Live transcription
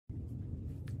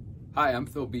Hi, I'm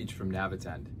Phil Beach from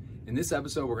Navitend. In this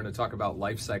episode, we're going to talk about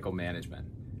lifecycle management.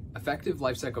 Effective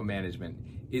lifecycle management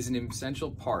is an essential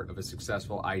part of a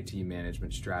successful IT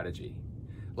management strategy.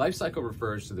 Lifecycle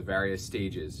refers to the various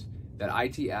stages that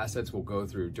IT assets will go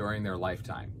through during their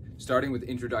lifetime, starting with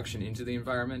introduction into the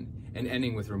environment and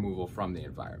ending with removal from the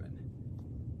environment.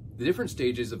 The different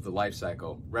stages of the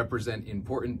lifecycle represent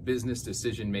important business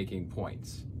decision-making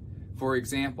points. For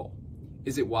example,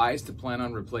 is it wise to plan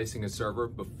on replacing a server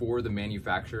before the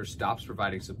manufacturer stops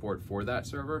providing support for that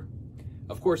server?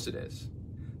 Of course it is.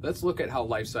 Let's look at how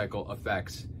lifecycle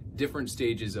affects different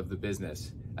stages of the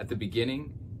business at the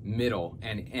beginning, middle,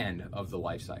 and end of the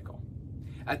lifecycle.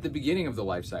 At the beginning of the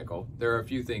lifecycle, there are a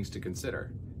few things to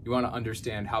consider. You want to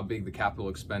understand how big the capital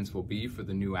expense will be for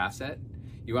the new asset.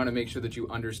 You want to make sure that you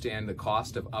understand the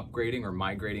cost of upgrading or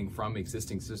migrating from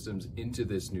existing systems into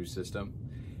this new system,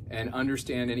 and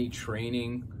understand any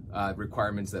training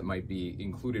requirements that might be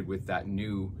included with that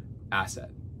new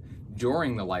asset.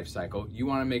 During the life cycle, you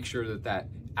want to make sure that that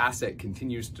asset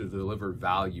continues to deliver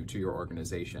value to your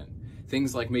organization.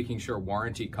 Things like making sure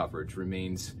warranty coverage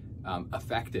remains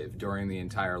effective during the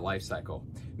entire life cycle,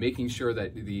 making sure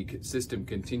that the system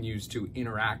continues to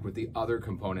interact with the other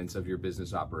components of your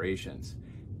business operations.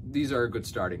 These are a good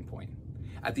starting point.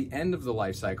 At the end of the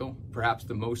life cycle, perhaps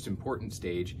the most important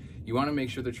stage, you want to make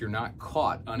sure that you're not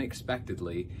caught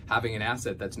unexpectedly having an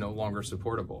asset that's no longer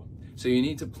supportable. So you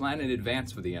need to plan in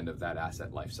advance for the end of that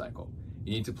asset life cycle.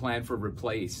 You need to plan for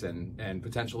replace and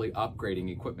potentially upgrading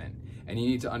equipment. And you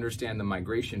need to understand the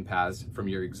migration paths from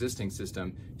your existing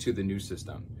system to the new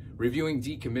system. Reviewing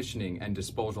decommissioning and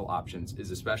disposal options is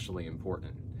especially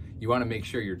important. You want to make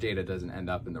sure your data doesn't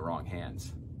end up in the wrong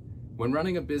hands. When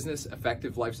running a business,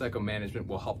 effective lifecycle management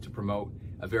will help to promote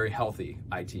a very healthy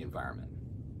IT environment.